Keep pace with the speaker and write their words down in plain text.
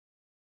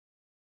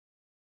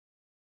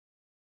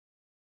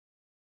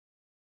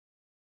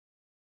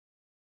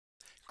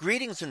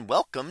Greetings and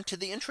welcome to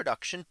the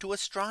introduction to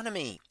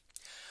astronomy.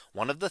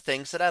 One of the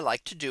things that I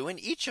like to do in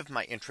each of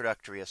my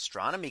introductory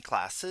astronomy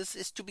classes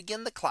is to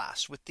begin the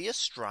class with the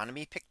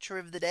astronomy picture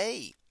of the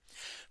day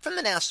from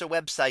the NASA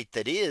website,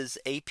 that is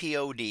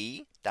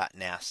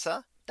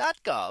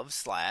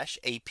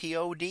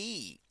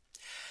apod.nasa.gov/apod.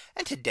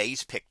 And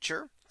today's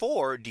picture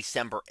for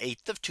December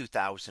 8th of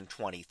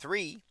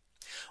 2023.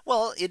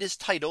 Well, it is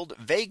titled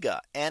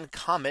Vega and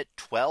Comet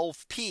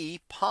 12P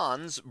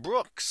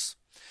Pons-Brooks.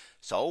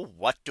 So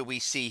what do we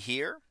see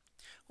here?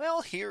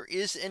 Well, here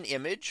is an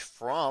image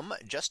from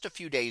just a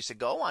few days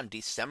ago on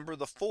December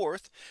the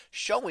 4th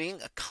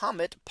showing a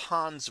comet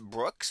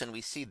Pons-Brooks, and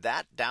we see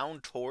that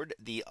down toward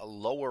the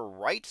lower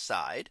right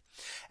side.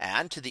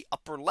 And to the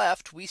upper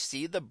left, we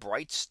see the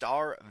bright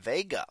star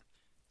Vega.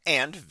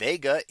 And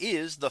Vega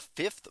is the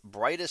fifth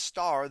brightest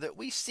star that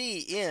we see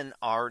in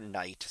our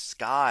night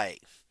sky.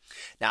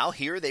 Now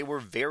here they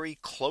were very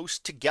close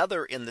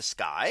together in the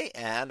sky.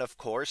 And of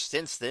course,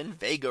 since then,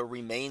 Vega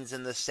remains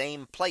in the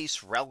same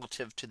place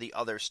relative to the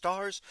other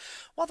stars,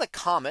 while the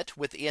comet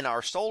within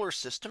our solar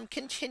system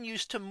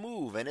continues to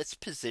move, and its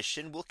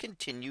position will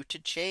continue to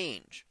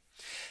change.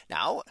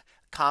 Now,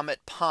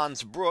 Comet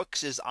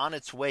Pons-Brooks is on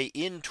its way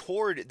in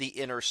toward the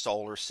inner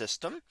solar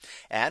system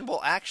and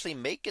will actually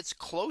make its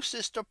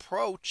closest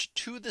approach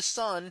to the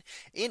sun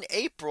in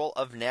April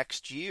of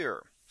next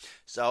year.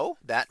 So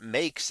that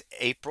makes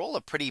April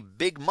a pretty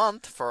big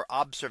month for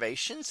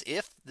observations.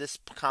 If this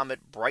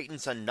comet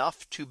brightens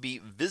enough to be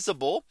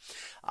visible,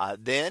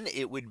 then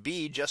it would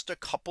be just a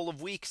couple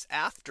of weeks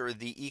after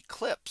the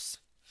eclipse.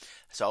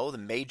 So the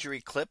major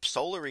eclipse,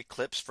 solar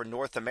eclipse for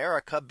North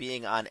America,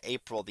 being on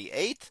April the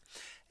 8th.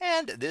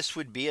 And this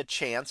would be a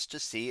chance to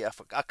see a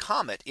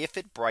comet if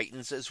it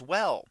brightens as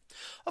well.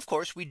 Of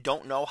course, we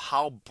don't know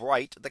how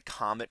bright the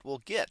comet will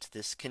get.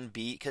 This can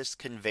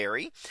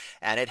vary,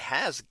 and it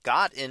has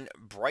gotten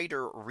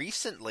brighter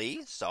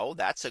recently. So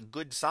that's a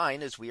good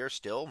sign, as we are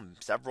still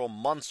several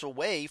months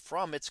away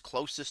from its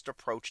closest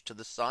approach to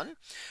the sun,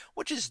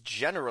 which is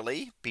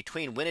generally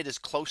between when it is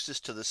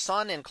closest to the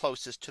sun and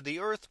closest to the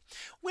Earth,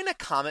 when a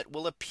comet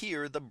will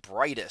appear the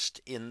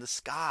brightest in the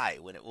sky,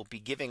 when it will be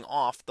giving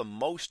off the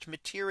most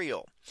material.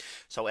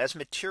 So as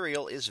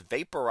material is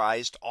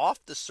vaporized off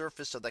the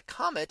surface of the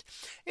comet,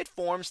 it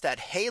forms that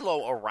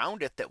halo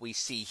around it that we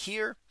see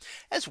here,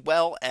 as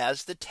well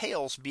as the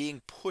tails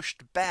being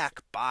pushed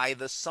back by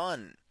the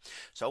sun.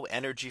 So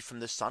energy from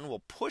the sun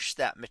will push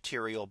that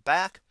material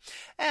back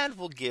and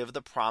will give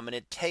the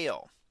prominent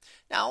tail.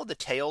 Now the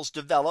tails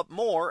develop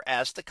more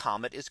as the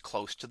comet is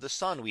close to the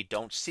sun. We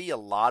don't see a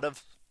lot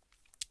of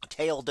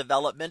tail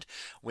development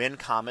when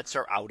comets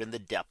are out in the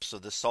depths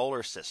of the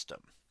solar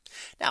system.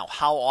 Now,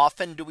 how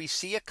often do we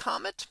see a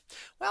comet?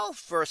 Well,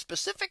 for a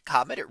specific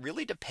comet, it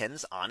really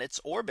depends on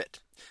its orbit.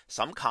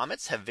 Some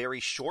comets have very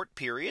short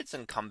periods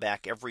and come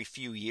back every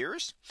few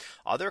years.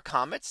 Other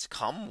comets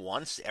come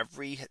once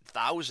every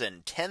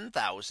 1,000,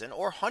 10,000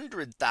 or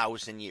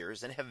 100,000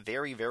 years and have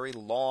very, very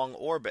long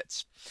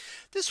orbits.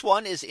 This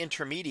one is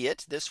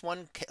intermediate. This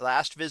one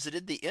last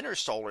visited the inner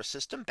solar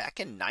system back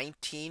in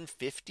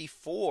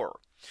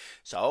 1954.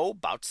 So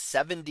about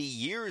 70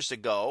 years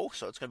ago.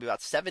 So it's going to be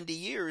about 70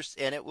 years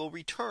and it will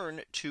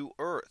return to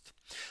Earth.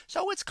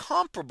 So it's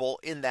comparable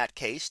in that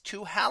case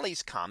to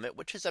Halley's Comet,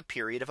 which is a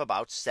period of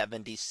about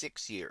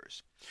 76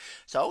 years.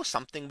 So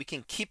something we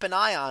can keep an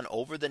eye on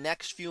over the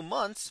next few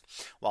months.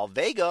 While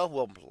Vega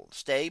will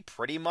stay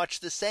pretty much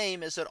the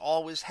same as it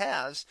always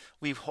has,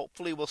 we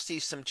hopefully will see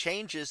some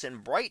changes in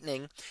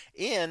brightening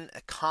in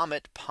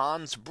Comet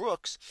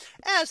Pons-Brooks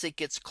as it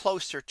gets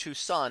closer to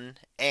Sun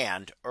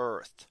and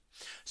Earth.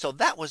 So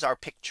that was our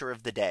picture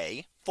of the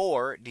day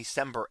for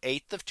December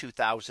 8th of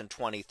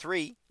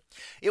 2023.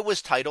 It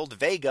was titled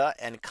Vega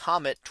and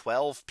Comet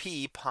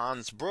 12P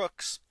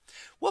Pons-Brooks.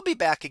 We'll be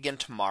back again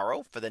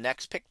tomorrow for the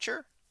next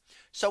picture.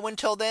 So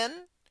until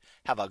then,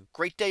 have a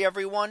great day,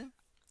 everyone,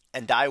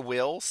 and I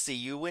will see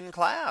you in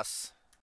class.